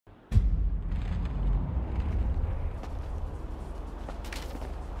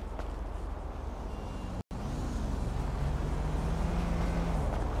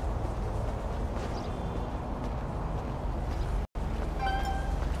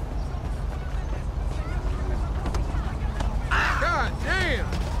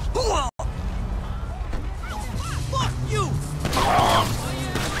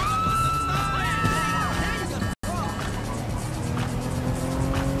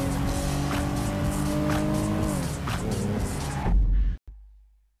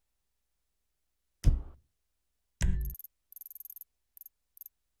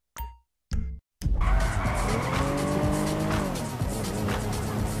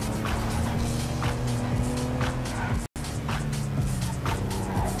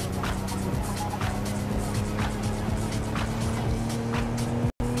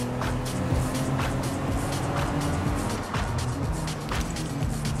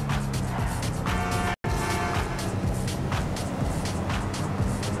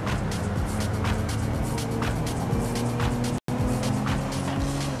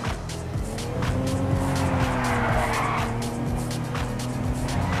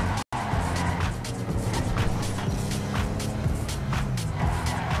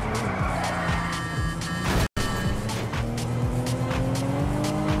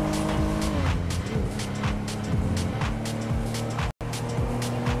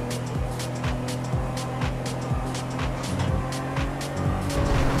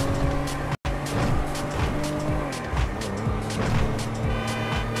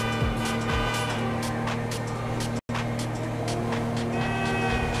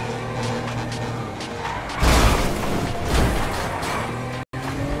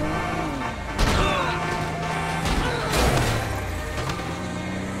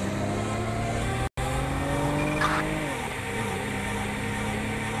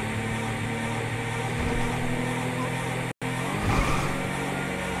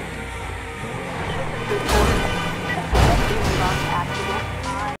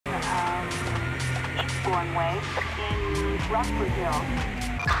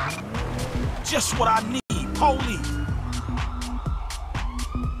Just what I need, police.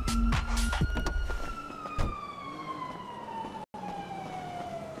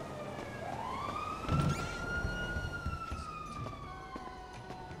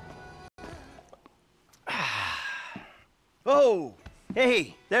 Oh,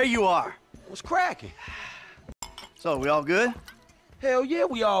 hey, there you are. What's cracking? So, we all good? Hell yeah,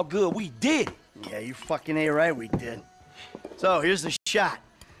 we all good. We did it. Yeah, you fucking ain't right, we did. So, here's the shot.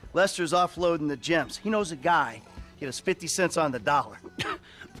 Lester's offloading the gems. He knows a guy. Get us 50 cents on the dollar.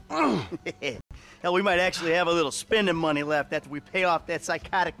 Hell, we might actually have a little spending money left after we pay off that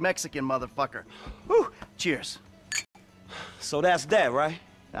psychotic Mexican motherfucker. Whew, cheers. So that's that, right?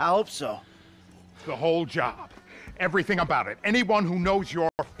 I hope so. The whole job. Everything about it. Anyone who knows your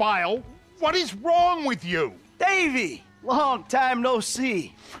file, what is wrong with you? Davey! Long time no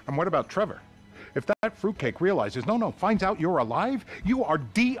see. And what about Trevor? If that fruitcake realizes, finds out you're alive, you are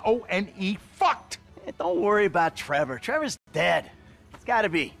D-O-N-E fucked! Hey, don't worry about Trevor. Trevor's dead. It's gotta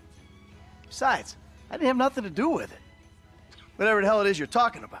be. Besides, I didn't have nothing to do with it. Whatever the hell it is you're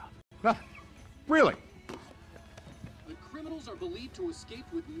talking about. Nothing. Really? The criminals are believed to escape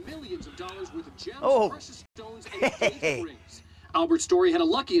with millions of dollars worth of gems, precious stones, and engagement rings. Albert Story had a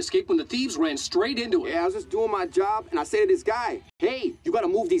lucky escape when the thieves ran straight into him. Yeah, I was just doing my job, and I say to this guy, hey, you gotta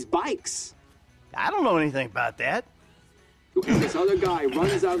move these bikes. I don't know anything about that. And this other guy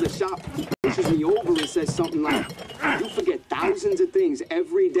runs out of the shop, pushes me over and says something like, you forget thousands of things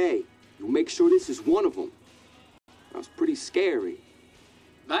every day. You make sure this is one of them. That was pretty scary.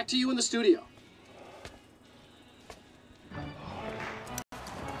 Back to you in the studio.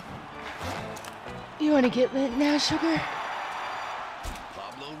 You want to get lit now, sugar?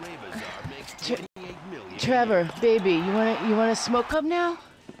 Trevor, baby, you wanna smoke up now?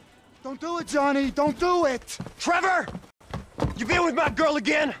 Don't do it, Johnny! Don't do it! Trevor! You been with my girl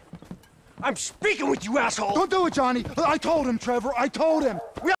again? I'm speaking with you, asshole! Don't do it, Johnny! I told him, Trevor, I told him!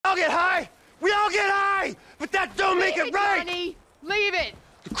 We all get high! We all get high! But that don't make it right! Johnny! Leave it!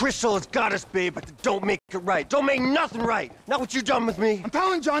 The crystal has got us, babe, but that don't make it right. Don't make nothing right! Not what you done with me! I'm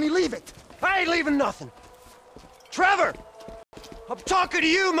telling Johnny, leave it! I ain't leaving nothing! Trevor! I'm talking to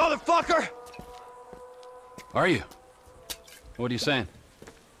you, motherfucker! Are you? What are you saying?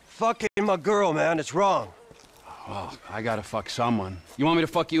 Fucking my girl, man. It's wrong. Well, I gotta fuck someone. You want me to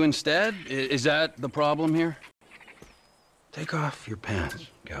fuck you instead? Is that the problem here? Take off your pants,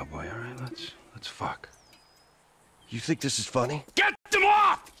 cowboy, all right? Let's fuck. You think this is funny? Get them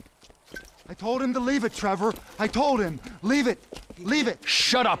off! I told him to leave it, Trevor. I told him. Leave it. Leave it.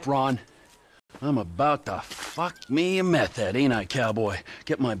 Shut up, Ron. I'm about to fuck me a meth head, ain't I, cowboy?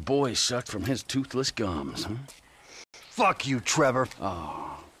 Get my boy sucked from his toothless gums, huh? Fuck you, Trevor.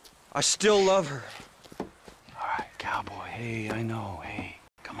 Oh. I still love her. All right, cowboy. Hey, I know. Hey,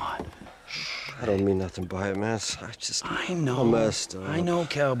 come on. I don't mean nothing by it, man. I know. I'm messed up. I know,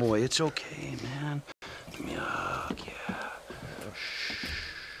 cowboy. It's okay, man. Give me a hug, yeah.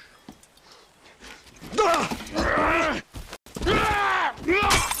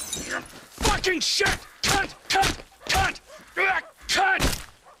 Fucking shit! Cut!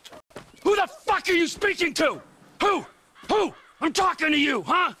 Who the fuck are you speaking to? Who? I'm talking to you,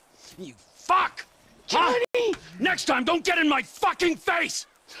 huh? You fuck! Johnny! Huh? Next time, don't get in my fucking face!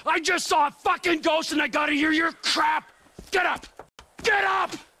 I just saw a fucking ghost and I gotta hear your crap! Get up! Get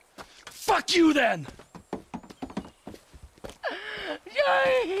up! Fuck you then!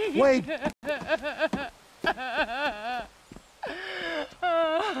 Johnny! Wait!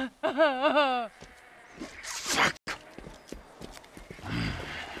 Fuck!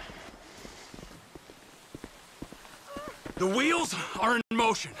 The wheels are in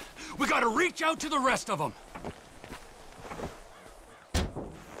motion. We gotta reach out to the rest of them.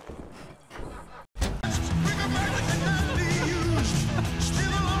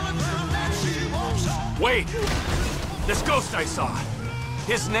 Wait! This ghost I saw.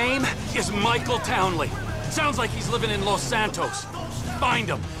 His name is Michael Townley. Sounds like he's living in Los Santos. Find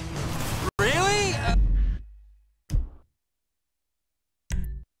him. Really?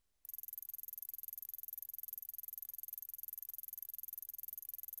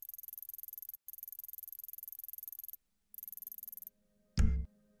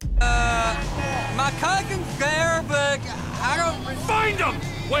 My cousin's there, but I don't... Find him!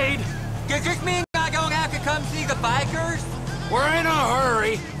 Wade! Does this mean I don't have to come see the bikers? We're in a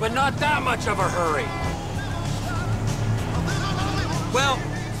hurry, but not that much of a hurry. Well,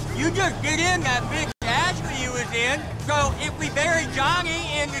 you just get in that big Ashley you was in, so if we bury Johnny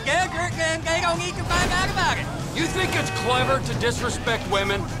in the desert, then they don't need to find out about it. You think it's clever to disrespect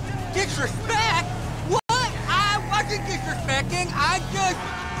women? Disrespect? What? I wasn't disrespecting. anything. I just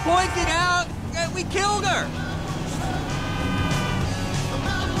pointed out that we killed her.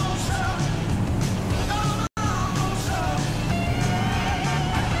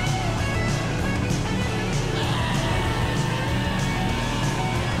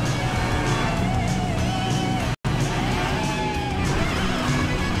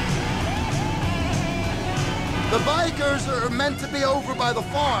 The bikers are meant to be over by the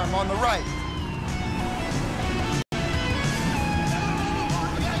farm on the right.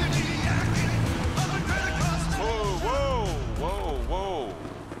 Whoa.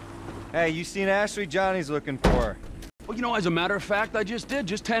 Hey, you seen Ashley? Johnny's looking for her. Well, you know, as a matter of fact, I just did,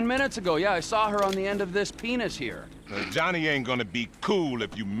 just 10 minutes ago. Yeah, I saw her on the end of this penis here. Johnny ain't gonna be cool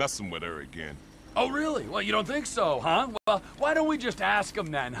if you messing with her again. Oh, really? Well, you don't think so, huh? Well, why don't we just ask him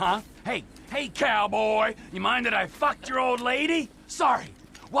then, huh? Hey, cowboy, you mind that I fucked your old lady? Sorry,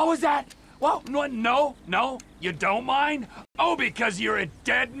 what was that? Well, no, you don't mind? Oh, because you're a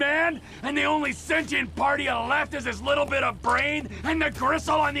dead man? And the only sentient part you left is this little bit of brain and the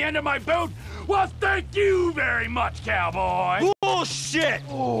gristle on the end of my boot? Well, thank you very much, cowboy. Bullshit!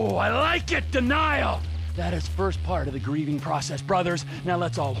 Oh, I like it, denial. That is first part of the grieving process, brothers. Now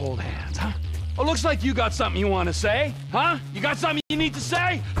let's all hold hands, huh? Oh, looks like you got something you want to say, huh? You got something you need to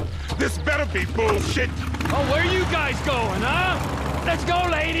say? This better be bullshit. Oh, where you guys going, huh? Let's go,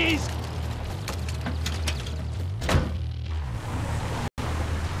 ladies!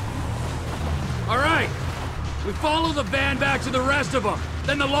 All right, we follow the van back to the rest of them.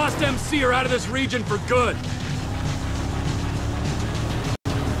 Then the lost MC are out of this region for good.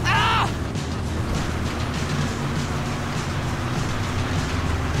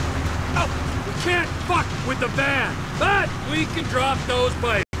 Can't fuck with the van, but we can drop those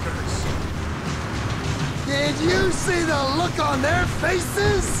bikers. Did you see the look on their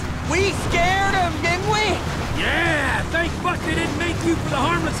faces? We scared them, didn't we? Yeah, thank fuck they didn't make you for the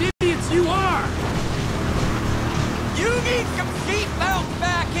harmless idiots you are. You need some seatbelts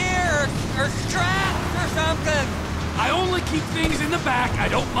back here, or straps or something. I only keep things in the back I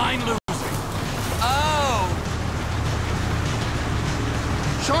don't mind losing. Oh.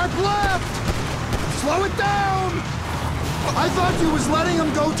 Sharp left! Slow it down! I thought you was letting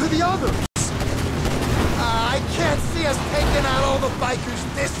them go to the others. I can't see us taking out all the bikers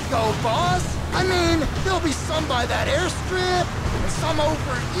this go, boss. I mean, there'll be some by that airstrip, and some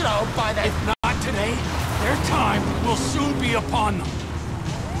over, you know, by that... If not today, their time will soon be upon them.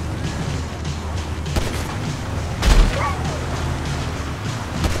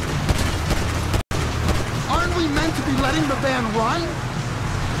 Aren't we meant to be letting the van run?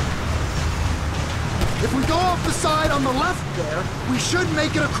 If we go off the side on the left there, we should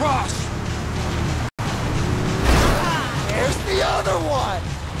make it across. There's the other one!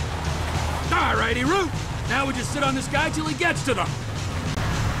 All righty, Root. Now we just sit on this guy till he gets to them.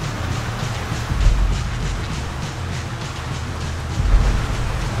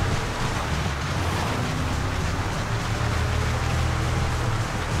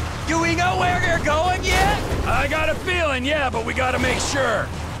 Do we know where they're going yet? I got a feeling, yeah, but we gotta make sure.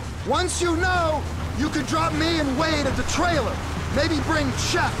 Once you know, you could drop me and Wade at the trailer. Maybe bring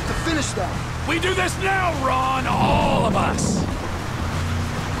Chef to finish that. We do this now, Ron, all of us.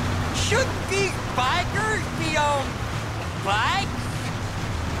 Shouldn't these bikers be on bikes?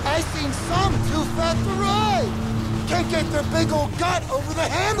 I seen some too fat to ride. Can't get their big old gut over the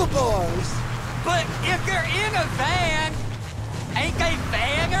handlebars. But if they're in a van, ain't they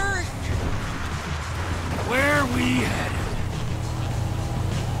vanners? Where we headed?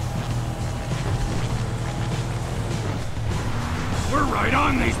 We're right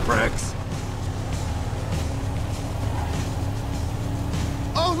on these bricks.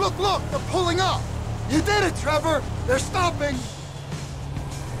 Oh, look, they're pulling up. You did it, Trevor. They're stopping.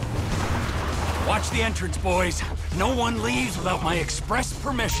 Watch the entrance, boys. No one leaves without my express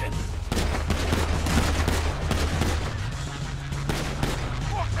permission.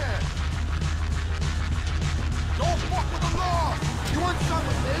 Don't fuck with the law. You want some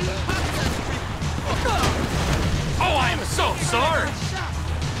with me? Oh, I am so sorry.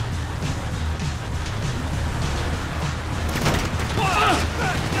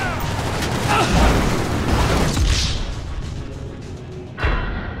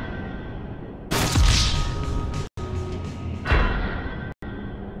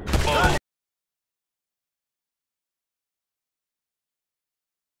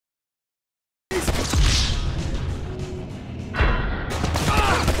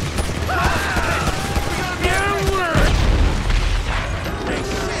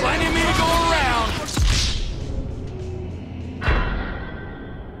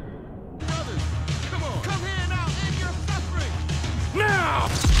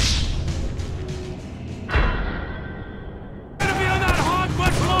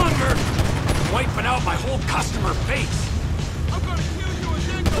 from her face. I'm gonna kill you and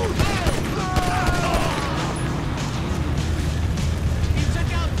then go down! You took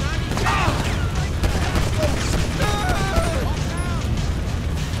out Johnny.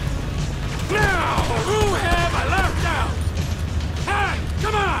 Now, who have I left out? Hey,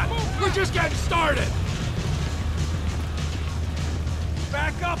 come on! We're just getting started!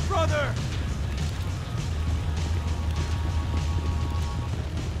 Back up, brother!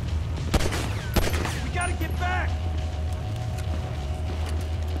 We gotta get back!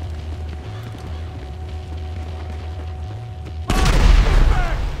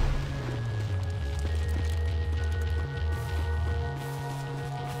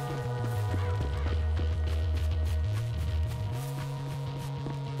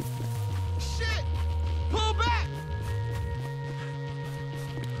 Shit! Pull back!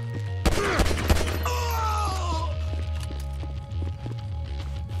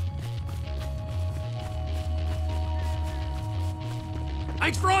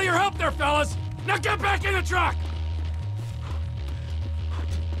 Thanks for all your help there, fellas! Now get back in the truck!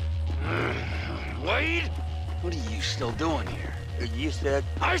 Wade? What are you still doing here? You said...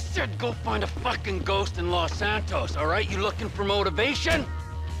 I said go find a fucking ghost in Los Santos, all right? You looking for motivation?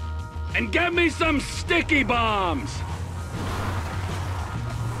 And get me some sticky bombs!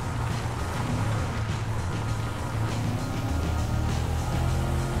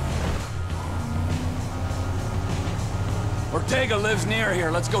 Ortega lives near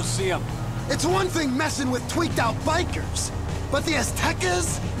here. Let's go see him. It's one thing messing with tweaked-out bikers, but the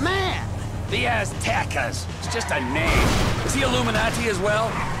Aztecas? Man! The Aztecas. It's just a name. Is he Illuminati as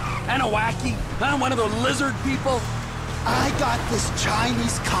well? Anahuac? Huh? One of the lizard people? I got this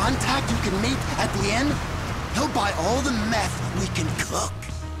Chinese contact you can meet at the inn. He'll buy all the meth we can cook.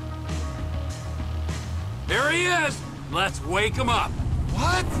 There he is. Let's wake him up.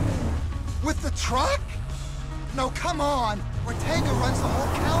 What? With the truck? No, come on. Ortega runs the whole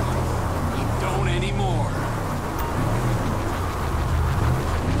county. He don't anymore.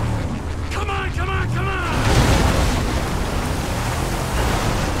 Come on, come on, come on!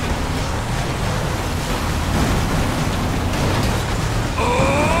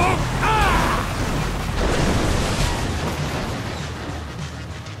 Oh! Ah!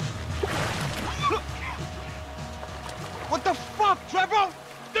 What the fuck, Trevor?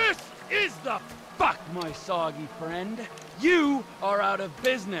 This is the fuck, my soggy friend. You are out of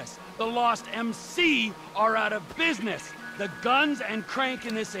business. The Lost MC are out of business. The guns and crank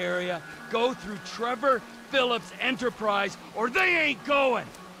in this area go through Trevor Phillips Enterprise, or they ain't going.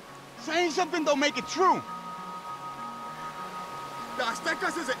 Saying something don't make it true. The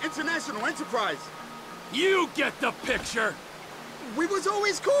Aztecas is an international enterprise. You get the picture. We was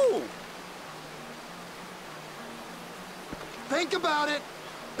always cool. Think about it.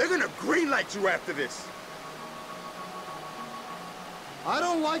 They're gonna greenlight you after this. I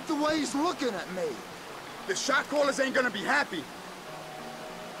don't like the way he's looking at me. The shot callers ain't gonna be happy.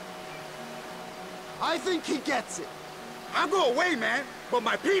 I think he gets it. I'll go away, man, but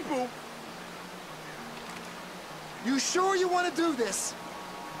my people... You sure you want to do this?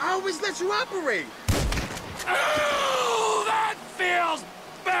 I always let you operate. Oh, that feels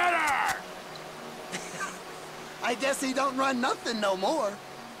better! I guess he don't run nothing no more.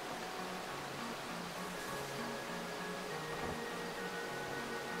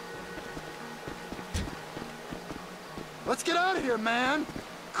 Let's get out of here, man.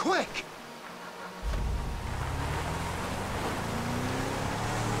 Quick!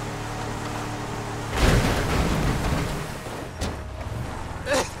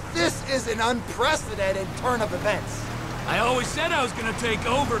 This is an unprecedented turn of events. I always said I was gonna take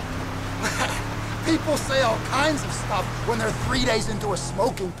over. People say all kinds of stuff when they're 3 days into a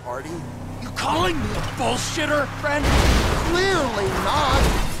smoking party. You calling me a bullshitter, friend? Clearly not.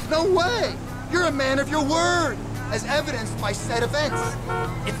 No way. You're a man of your word, as evidenced by said events.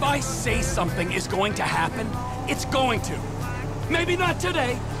 If I say something is going to happen, it's going to. Maybe not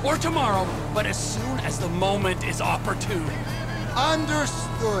today or tomorrow, but as soon as the moment is opportune.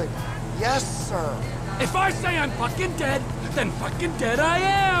 Understood. Yes, sir. If I say I'm fucking dead, then fucking dead I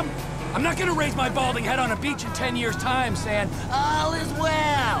am. I'm not gonna raise my balding head on a beach in 10 years' time saying, all is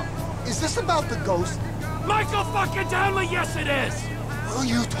well. Is this about the ghost? Michael fucking Townley, yes it is. Well,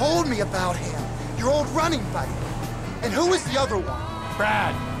 you told me about him. Your old running buddy. And who is the other one?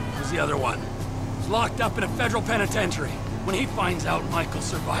 Brad was the other one. He's locked up in a federal penitentiary. When he finds out Michael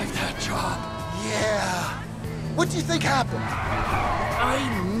survived that job. Yeah. What do you think happened? I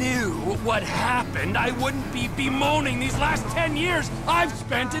knew what happened. I wouldn't be bemoaning these last 10 years I've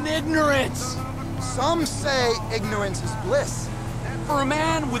spent in ignorance. Some say ignorance is bliss. For a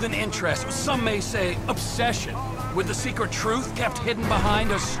man with an interest, some may say obsession, with the secret truth kept hidden behind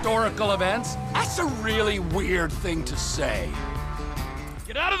historical events, that's a really weird thing to say.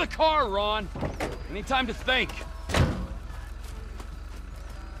 Get out of the car, Ron. Any time to think.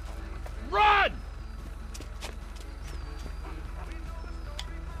 Run!